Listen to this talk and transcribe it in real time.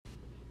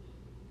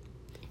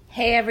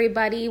Hey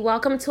everybody,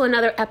 welcome to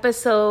another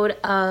episode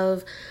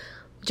of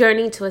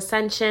Journey to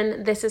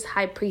Ascension. This is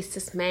High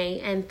Priestess May,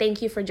 and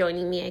thank you for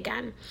joining me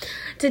again.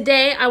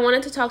 Today, I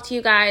wanted to talk to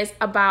you guys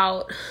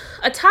about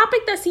a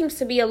topic that seems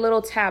to be a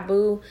little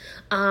taboo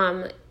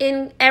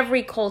in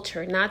every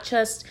culture, not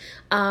just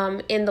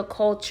in the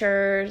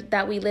culture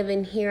that we live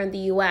in here in the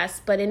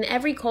U.S., but in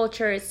every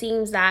culture, it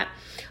seems that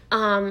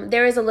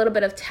there is a little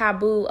bit of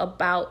taboo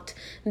about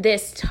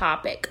this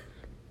topic.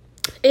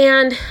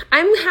 And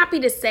I'm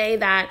happy to say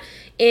that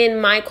in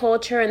my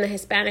culture, in the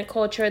Hispanic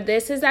culture,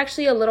 this is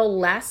actually a little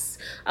less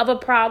of a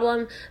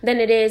problem than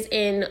it is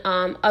in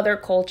other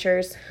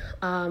cultures.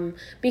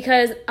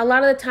 Because a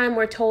lot of the time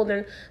we're told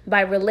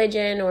by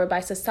religion or by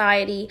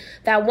society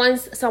that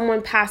once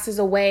someone passes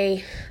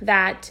away,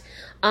 that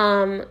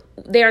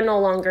they are no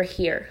longer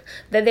here,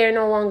 that they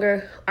no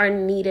longer are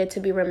needed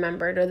to be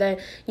remembered, or that,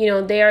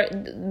 they're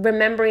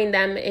remembering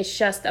them is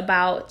just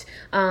about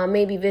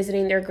maybe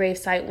visiting their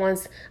gravesite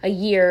once a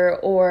year,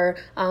 or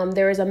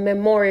there is a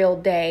memorial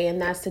day,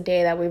 and that's the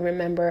day that we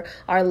remember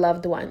our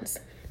loved ones.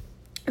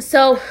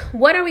 So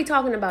what are we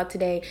talking about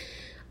today?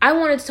 I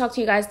wanted to talk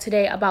to you guys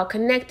today about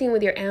connecting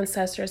with your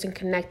ancestors and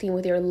connecting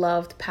with your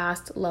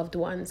past loved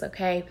ones,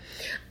 okay?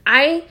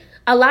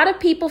 A lot of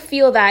people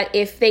feel that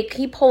if they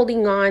keep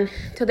holding on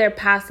to their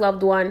past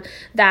loved one,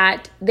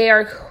 that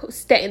they're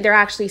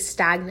actually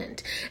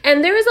stagnant.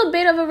 And there is a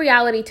bit of a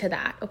reality to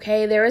that,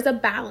 okay? There is a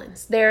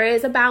balance. There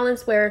is a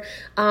balance where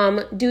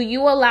do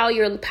you allow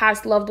your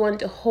past loved one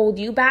to hold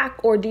you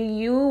back, or do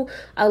you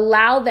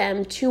allow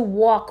them to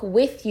walk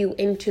with you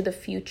into the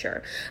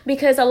future?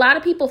 Because a lot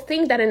of people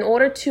think that in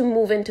order to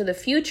move into the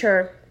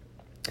future,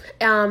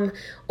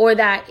 or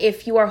that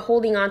if you are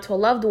holding on to a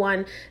loved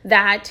one,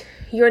 that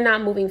you're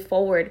not moving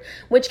forward,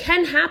 which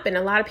can happen.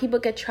 A lot of people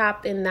get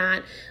trapped in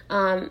that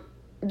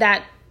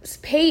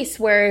space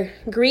where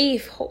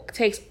grief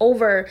takes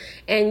over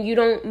and you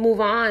don't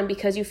move on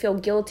because you feel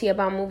guilty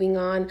about moving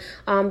on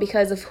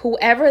because of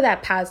whoever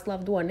that past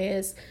loved one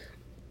is.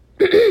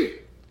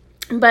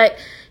 But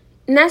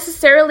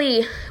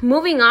necessarily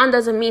moving on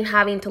doesn't mean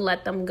having to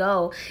let them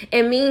go.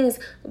 It means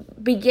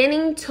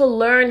beginning to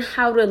learn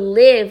how to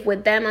live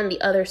with them on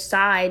the other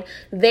side.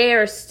 They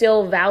are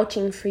still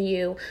vouching for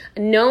you,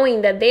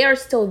 knowing that they are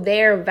still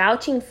there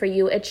vouching for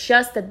you. It's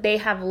just that they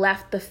have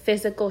left the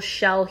physical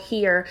shell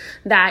here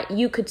that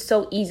you could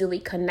so easily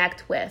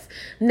connect with.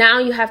 Now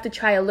you have to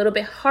try a little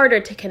bit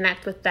harder to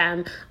connect with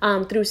them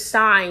through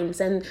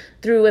signs and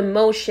through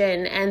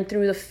emotion and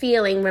through the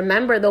feeling.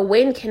 Remember, the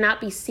wind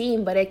cannot be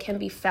seen, but it can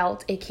be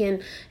felt.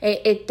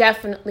 It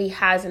definitely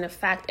has an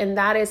effect. And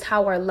that is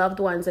how our loved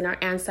ones and our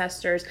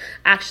ancestors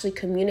actually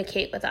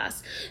communicate with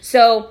us.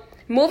 So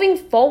moving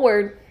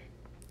forward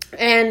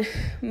and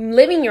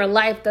living your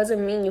life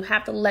doesn't mean you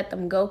have to let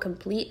them go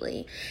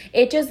completely.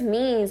 It just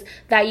means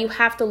that you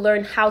have to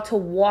learn how to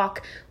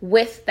walk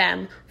with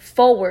them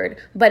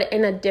forward, but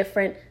in a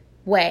different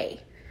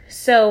way.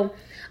 So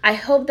I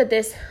hope that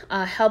this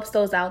helps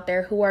those out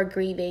there who are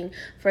grieving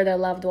for their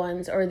loved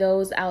ones, or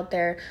those out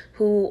there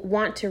who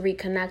want to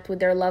reconnect with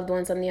their loved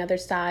ones on the other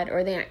side,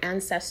 or their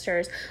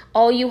ancestors.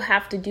 All you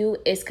have to do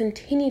is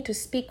continue to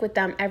speak with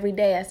them every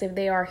day as if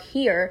they are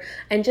here,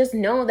 and just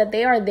know that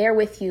they are there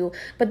with you.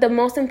 But the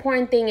most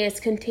important thing is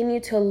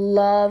continue to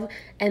love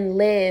and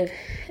live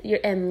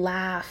and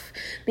laugh,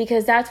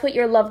 because that's what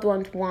your loved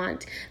ones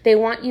want. They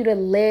want you to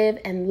live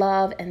and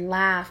love and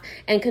laugh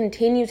and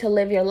continue to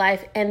live your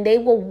life, and they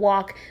will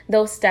walk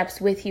those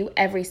steps with you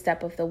every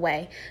step of the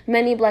way.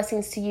 Many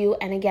blessings to you.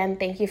 And again,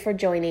 thank you for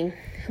joining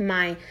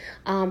my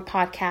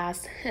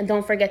podcast. And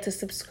don't forget to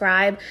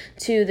subscribe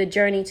to the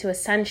Journey to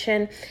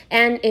Ascension.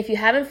 And if you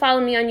haven't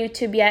followed me on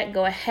YouTube yet,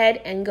 go ahead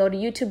and go to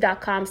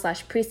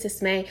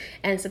youtube.com/priestessmay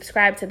and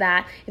subscribe to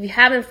that. If you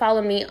haven't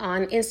followed me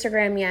on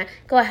Instagram yet,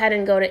 go ahead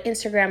and go to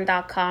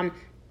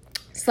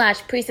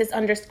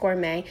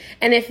instagram.com/priestess_May.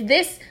 And if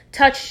this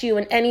touched you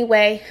in any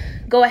way,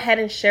 go ahead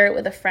and share it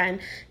with a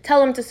friend. Tell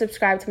them to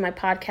subscribe to my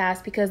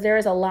podcast, because there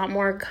is a lot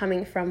more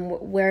coming from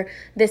where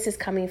this is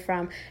coming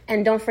from.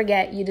 And don't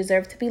forget, you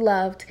deserve to be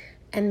loved,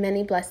 and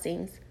many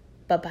blessings.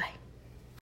 Bye-bye.